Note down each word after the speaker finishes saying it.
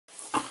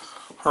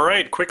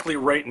Alright, quickly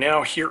right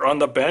now here on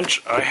the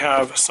bench I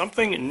have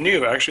something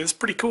new. Actually, it's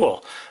pretty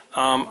cool.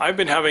 I've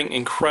been having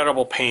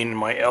incredible pain in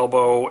my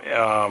elbow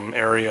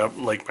area,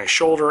 like my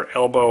shoulder,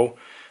 elbow,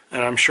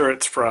 and I'm sure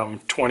it's from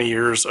 20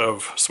 years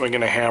of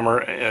swinging a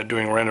hammer,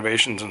 doing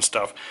renovations and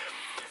stuff.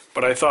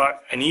 But I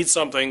thought I need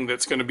something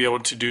that's going to be able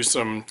to do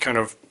some kind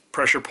of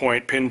pressure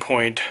point,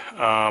 pinpoint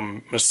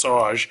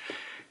massage.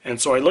 And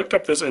so I looked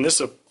up this, and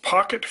this is a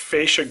pocket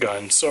fascia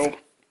gun. So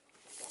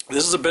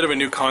this is a bit of a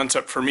new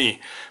concept for me,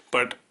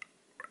 but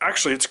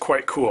actually it's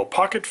quite cool.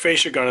 Pocket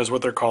fascia gun is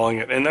what they're calling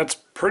it, and that's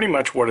pretty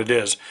much what it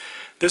is.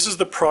 This is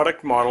the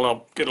product model.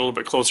 I'll get a little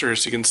bit closer here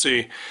so you can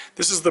see.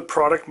 This is the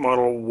product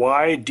model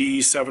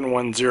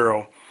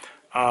YD710.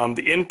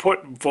 The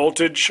input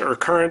voltage or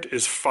current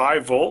is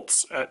 5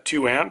 volts at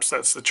 2 amps.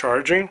 That's the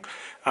charging.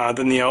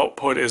 Then the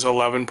output is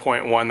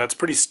 11.1. That's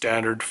pretty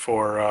standard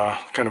for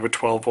kind of a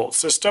 12 volt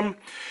system.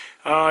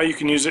 You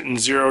can use it in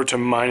 0 to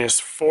minus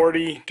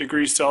 40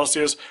 degrees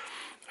Celsius.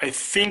 I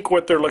think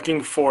what they're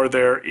looking for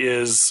there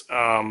is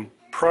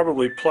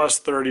probably plus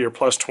 30 or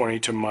plus 20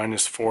 to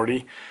minus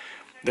 40.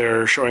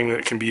 They're showing that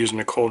it can be used in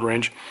a cold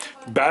range.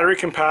 The battery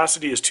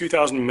capacity is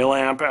 2,000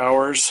 milliamp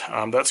hours.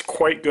 That's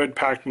quite good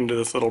packed into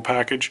this little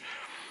package.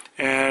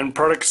 And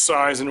product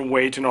size and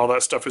weight and all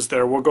that stuff is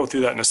there. We'll go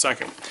through that in a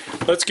second.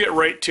 Let's get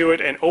right to it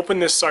and open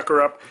this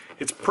sucker up.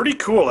 It's pretty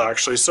cool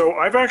actually. So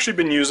I've actually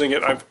been using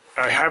it.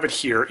 I have it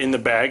here in the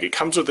bag. It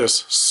comes with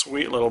this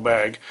sweet little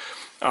bag.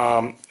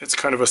 It's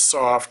kind of a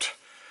soft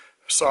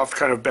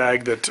kind of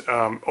bag that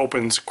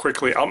opens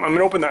quickly. I'm going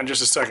to open that in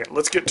just a second.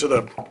 Let's get to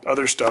the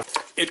other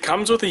stuff. It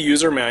comes with a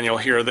user manual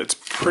here that's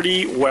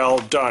pretty well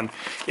done.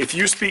 If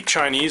you speak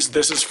Chinese,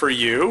 this is for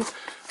you.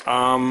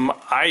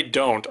 I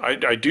don't.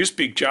 I do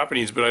speak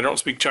Japanese, but I don't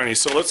speak Chinese.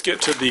 So let's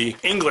get to the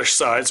English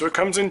side. So it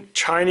comes in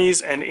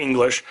Chinese and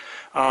English.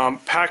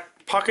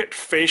 Pocket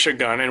fascia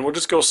gun, and we'll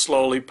just go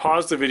slowly.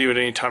 Pause the video at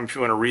any time if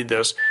you want to read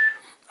this.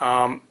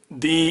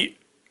 The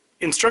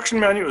instruction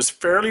manual is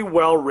fairly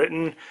well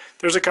written.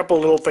 There's a couple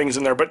little things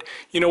in there, but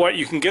you know what?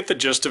 You can get the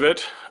gist of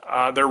it.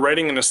 They're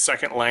writing in a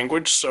second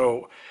language,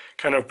 so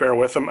kind of bear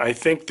with them. I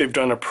think they've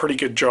done a pretty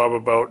good job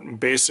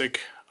about basic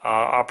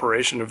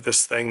operation of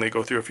this thing. They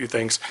go through a few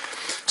things.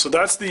 So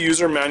that's the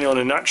user manual in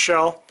a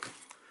nutshell.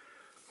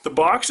 The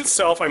box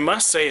itself, I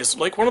must say, is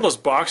like one of those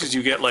boxes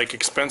you get like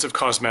expensive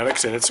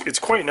cosmetics in. It's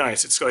quite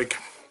nice. It's like,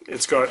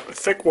 it's got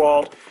thick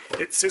walled.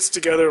 It sits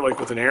together like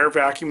with an air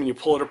vacuum and you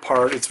pull it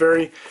apart. It's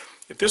very,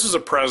 if this was a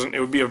present, it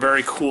would be a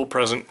very cool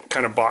present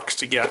kind of box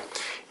to get.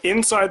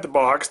 Inside the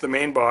box, the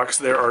main box,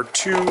 there are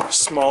 2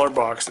 smaller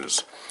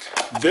boxes.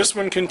 This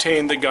one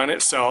contained the gun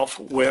itself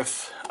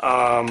with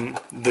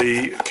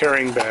the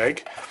carrying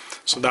bag.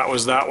 So that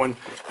was that one.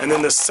 And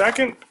then the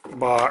second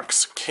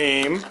box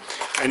came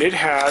and it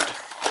had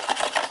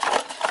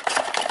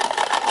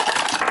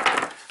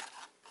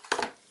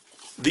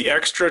the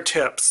extra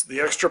tips, the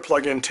extra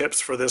plug-in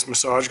tips for this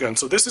massage gun.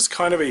 So this is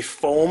kind of a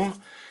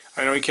foam,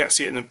 I know you can't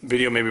see it in the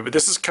video maybe, but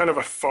this is kind of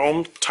a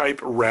foam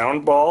type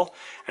round ball.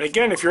 And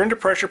again, if you're into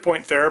pressure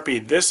point therapy,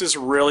 this is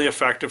really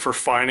effective for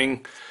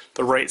finding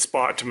the right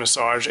spot to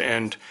massage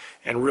and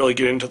really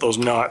get into those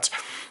knots.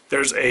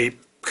 There's a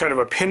kind of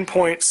a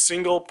pinpoint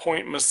single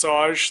point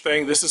massage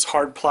thing. This is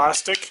hard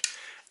plastic,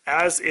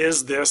 as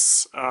is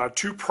this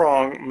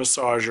 2-prong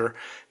massager.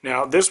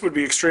 Now this would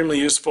be extremely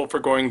useful for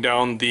going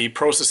down the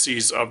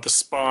processes of the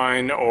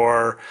spine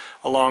or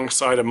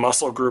alongside a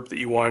muscle group that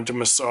you wanted to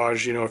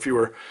massage. You know, if you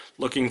were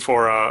looking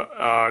for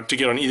to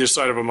get on either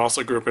side of a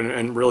muscle group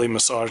and really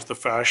massage the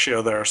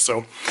fascia there.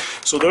 So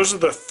those are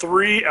the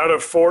 3 out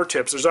of 4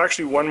 tips. There's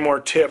actually one more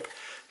tip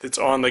that's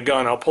on the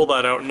gun. I'll pull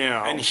that out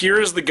now. And here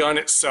is the gun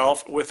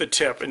itself with a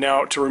tip. And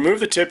now to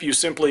remove the tip, you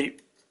simply,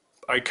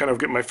 I kind of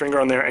get my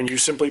finger on there and you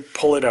simply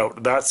pull it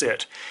out. That's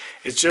it.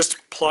 It's just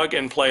plug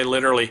and play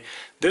literally.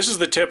 This is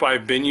the tip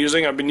I've been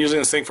using. I've been using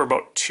this thing for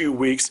about 2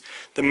 weeks.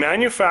 The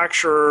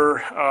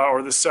manufacturer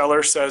or the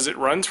seller says it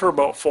runs for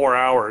about 4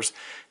 hours.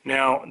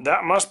 Now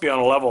that must be on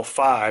a level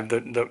 5,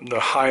 the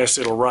highest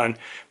it'll run,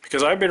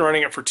 because I've been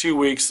running it for 2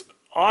 weeks.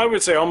 I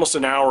would say almost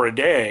an hour a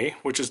day,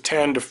 which is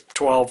 10 to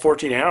 12,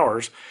 14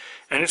 hours,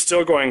 and it's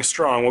still going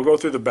strong. We'll go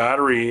through the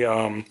battery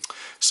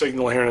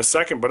signal here in a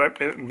second, but I've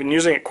been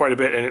using it quite a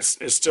bit and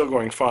it's still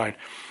going fine.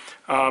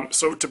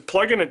 So to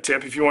plug in a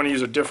tip, if you want to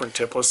use a different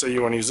tip, let's say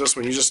you want to use this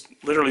one, you just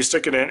literally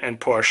stick it in and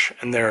push,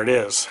 and there it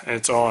is, and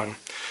it's on.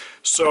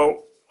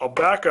 So I'll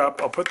back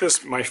up, I'll put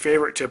this, my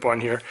favorite tip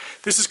on here.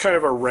 This is kind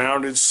of a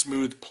rounded,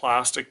 smooth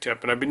plastic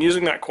tip, and I've been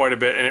using that quite a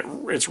bit,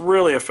 and it's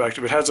really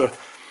effective. It has a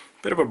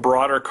bit of a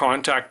broader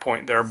contact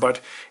point there,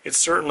 but it's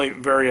certainly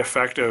very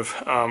effective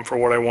for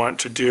what I want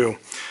to do.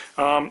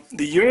 The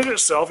unit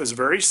itself is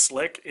very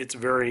slick. It's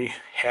very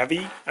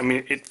heavy. I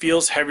mean, it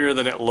feels heavier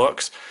than it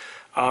looks.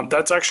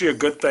 That's actually a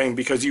good thing,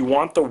 because you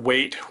want the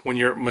weight when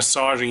you're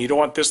massaging. You don't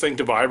want this thing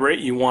to vibrate.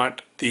 You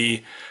want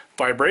the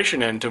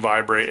vibration end to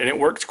vibrate, and it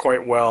works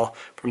quite well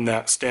from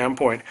that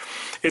standpoint.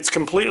 It's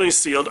completely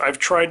sealed. I've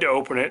tried to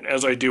open it,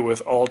 as I do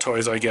with all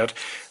toys I get.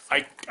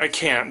 I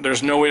can't.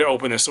 There's no way to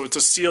open this. So it's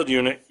a sealed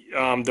unit.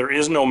 There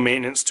is no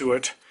maintenance to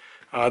it.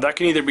 That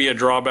can either be a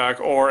drawback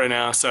or an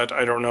asset.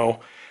 I don't know.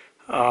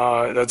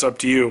 That's up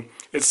to you.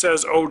 It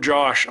says, "Oh,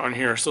 Josh" on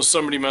here, so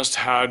somebody must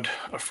have had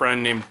a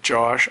friend named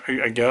Josh,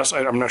 I guess.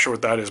 I'm not sure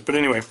what that is, but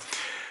anyway.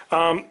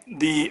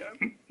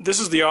 This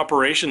is the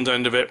operations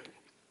end of it.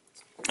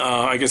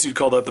 I guess you'd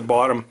call that the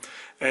bottom.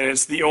 And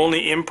it's the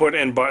only input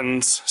and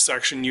buttons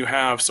section you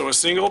have. So a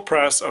single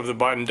press of the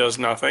button does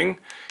nothing.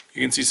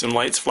 You can see some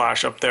lights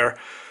flash up there.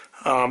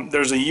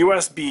 There's a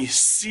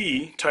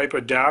USB-C type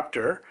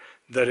adapter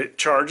that it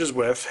charges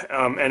with,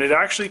 and it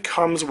actually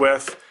comes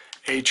with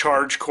a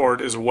charge cord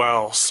as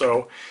well.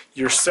 So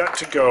you're set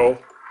to go.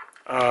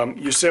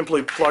 You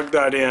simply plug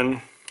that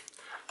in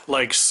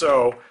like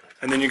so,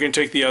 and then you can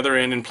take the other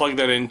end and plug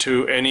that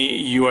into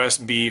any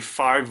USB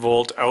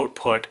 5-volt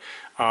output.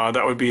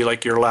 That would be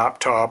like your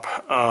laptop.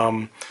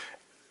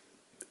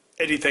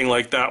 Anything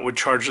like that would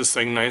charge this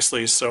thing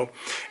nicely. So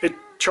it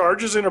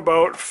charges in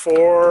about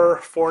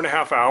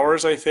 4.5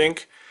 hours, I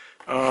think.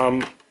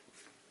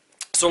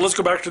 So let's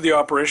go back to the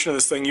operation of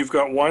this thing. You've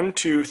got 1,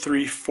 2,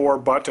 3, 4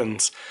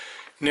 buttons.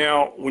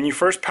 Now, when you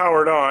first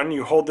power it on,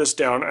 you hold this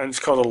down, and it's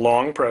called a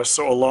long press.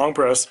 So a long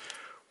press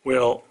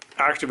will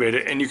activate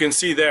it, and you can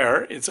see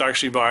there it's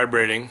actually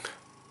vibrating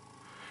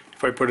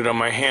if I put it on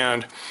my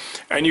hand,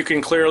 and you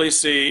can clearly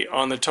see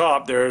on the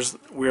top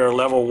we are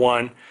level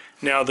 1.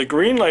 Now the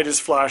green light is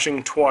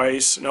flashing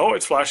twice. No,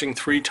 it's flashing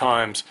 3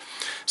 times.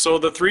 So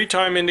the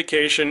 3-time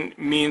indication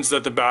means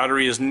that the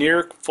battery is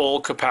near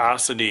full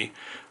capacity.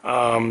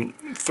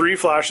 3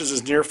 flashes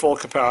is near full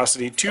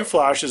capacity. 2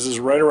 flashes is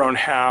right around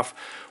half.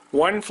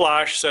 1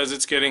 flash says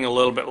it's getting a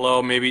little bit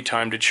low, maybe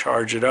time to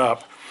charge it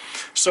up.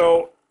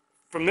 So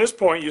from this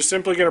point, you're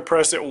simply going to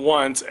press it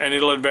once and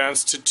it'll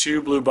advance to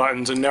 2 blue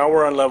buttons, and now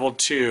we're on level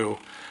 2.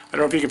 I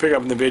don't know if you can pick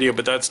up in the video,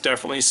 but that's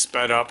definitely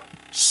sped up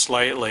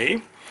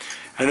slightly.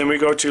 And then we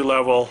go to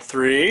level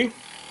 3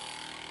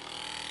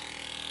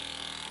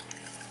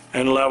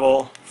 and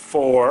level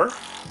 4.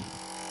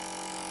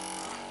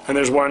 And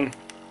there's one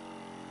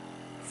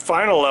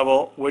final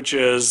level, which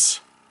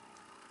is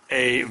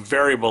a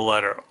variable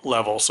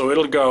level. So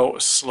it'll go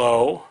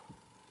slow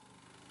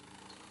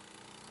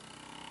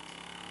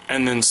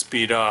and then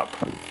speed up.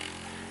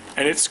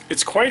 And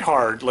it's quite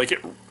hard. Like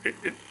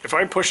if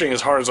I'm pushing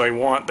as hard as I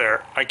want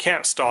there, I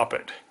can't stop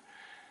it.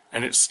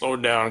 And it's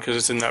slowed down because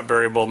it's in that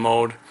variable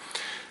mode.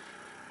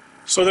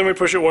 So then we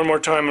push it one more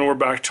time and we're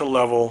back to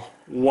level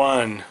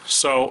 1.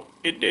 So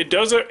it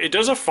does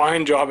a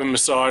fine job in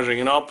massaging.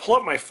 And I'll pull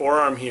up my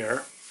forearm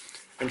here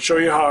and show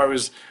you how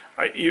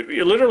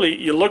you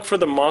literally look for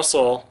the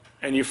muscle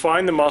and you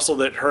find the muscle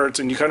that hurts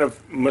and you kind of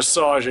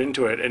massage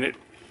into it, and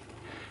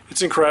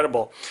it's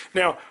incredible.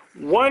 Now,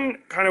 one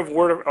kind of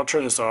word of, I'll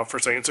turn this off for a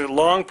second. It's a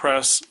long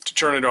press to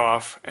turn it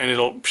off and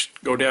it'll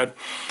go dead.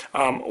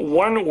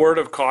 One word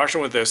of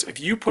caution with this: if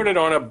you put it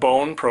on a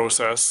bone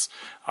process,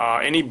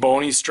 any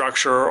bony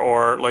structure,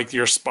 or like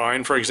your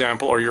spine, for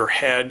example, or your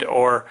head,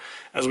 or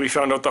as we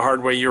found out the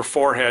hard way, your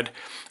forehead,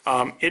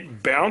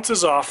 it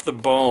bounces off the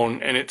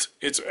bone, and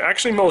it's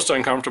actually most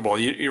uncomfortable.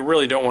 You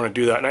really don't want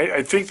to do that, and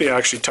I think they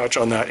actually touch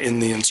on that in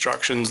the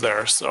instructions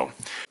there. So,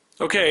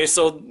 okay,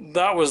 so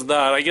that was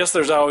that. I guess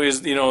there's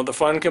always, the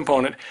fun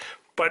component,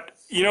 but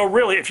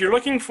really, if you're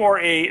looking for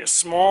a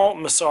small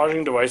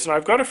massaging device, and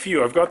I've got a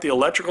few. I've got the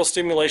electrical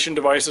stimulation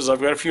devices.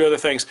 I've got a few other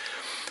things.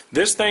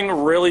 This thing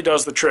really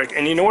does the trick.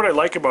 And you know what I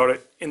like about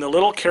it? In the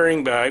little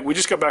carrying bag, we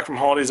just got back from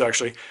holidays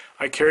actually,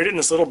 I carried it in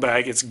this little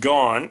bag. It's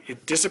gone,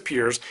 it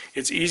disappears,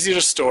 it's easy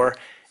to store,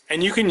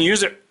 and you can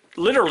use it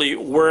literally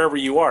wherever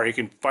you are. You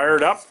can fire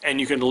it up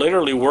and you can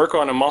literally work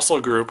on a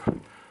muscle group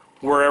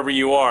wherever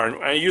you are.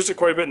 And I used it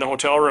quite a bit in the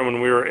hotel room when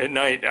we were at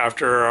night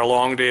after a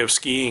long day of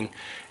skiing.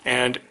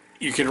 And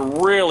you can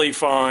really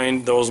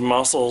find those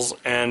muscles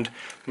and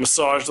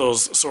massage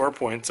those sore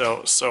points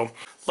out. So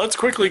let's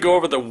quickly go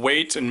over the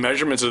weight and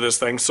measurements of this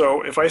thing.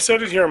 So if I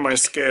set it here on my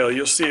scale,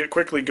 you'll see it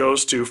quickly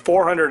goes to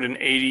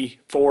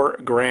 484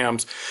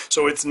 grams.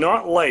 So it's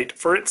not light.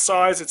 For its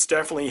size, it's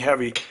definitely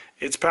heavy.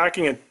 It's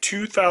packing a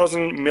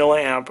 2,000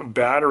 milliamp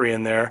battery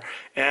in there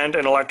and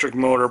an electric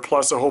motor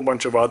plus a whole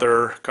bunch of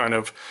other kind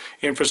of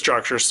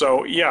infrastructure.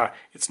 So yeah,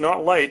 it's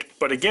not light,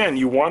 but again,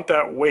 you want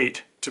that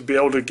weight to be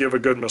able to give a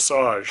good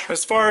massage.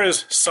 As far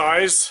as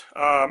size,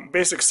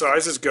 basic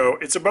sizes go,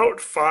 it's about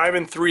 5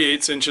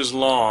 3/8 inches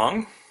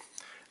long.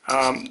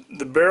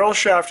 The barrel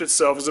shaft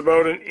itself is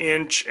about 1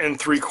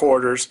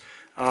 3/4 inches.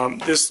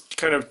 This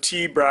kind of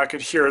T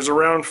bracket here is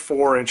around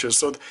 4 inches,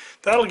 so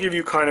that'll give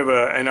you kind of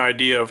an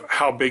idea of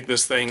how big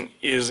this thing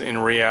is in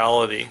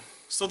reality.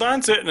 So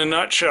that's it in a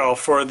nutshell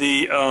for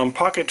the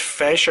pocket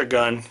fascia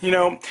gun.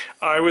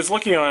 I was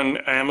looking on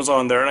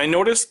Amazon there, and I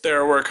noticed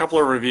there were a couple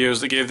of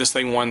reviews that gave this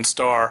thing 1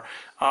 star.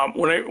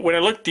 When I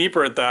looked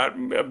deeper at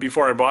that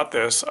before I bought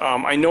this,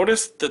 I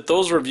noticed that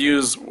those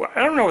reviews, I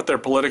don't know what their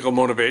political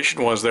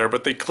motivation was there,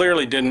 but they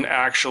clearly didn't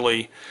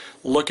actually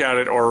look at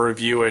it or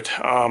review it.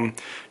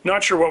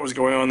 Not sure what was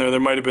going on there. There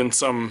might have been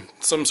some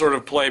sort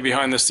of play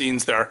behind the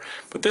scenes there.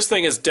 But this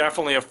thing is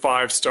definitely a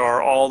 5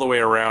 star all the way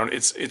around.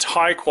 It's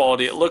high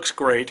quality. It looks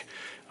great.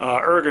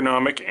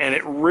 ergonomic, and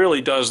it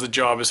really does the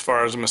job as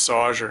far as a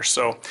massager.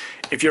 So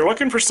if you're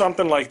looking for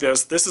something like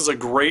this, this is a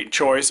great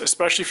choice,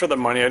 especially for the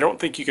money. I don't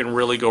think you can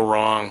really go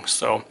wrong.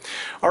 So,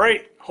 all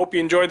right, hope you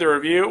enjoyed the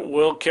review.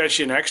 We'll catch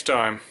you next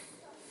time.